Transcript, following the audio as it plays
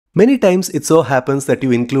Many times it so happens that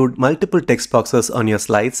you include multiple text boxes on your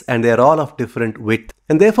slides and they are all of different width.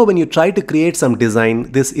 And therefore when you try to create some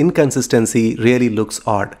design, this inconsistency really looks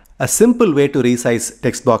odd. A simple way to resize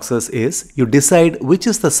text boxes is you decide which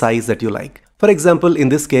is the size that you like. For example, in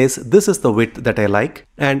this case, this is the width that I like,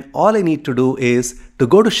 and all I need to do is to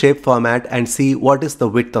go to shape format and see what is the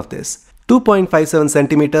width of this. 2.57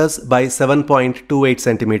 centimeters by 7.28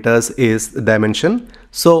 centimeters is the dimension.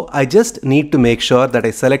 So I just need to make sure that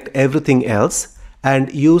I select everything else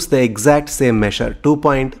and use the exact same measure,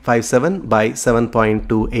 2.57 by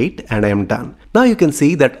 7.28, and I am done. Now you can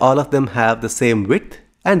see that all of them have the same width.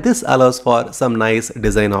 And this allows for some nice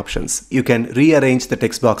design options. You can rearrange the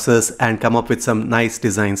text boxes and come up with some nice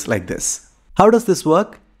designs like this. How does this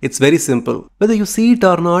work? It's very simple. Whether you see it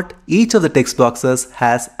or not, each of the text boxes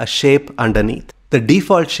has a shape underneath. The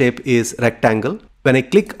default shape is rectangle. When I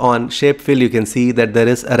click on shape fill, you can see that there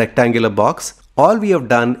is a rectangular box. All we have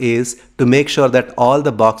done is to make sure that all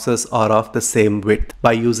the boxes are of the same width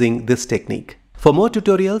by using this technique. For more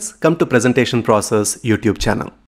tutorials, come to Presentation Process YouTube channel.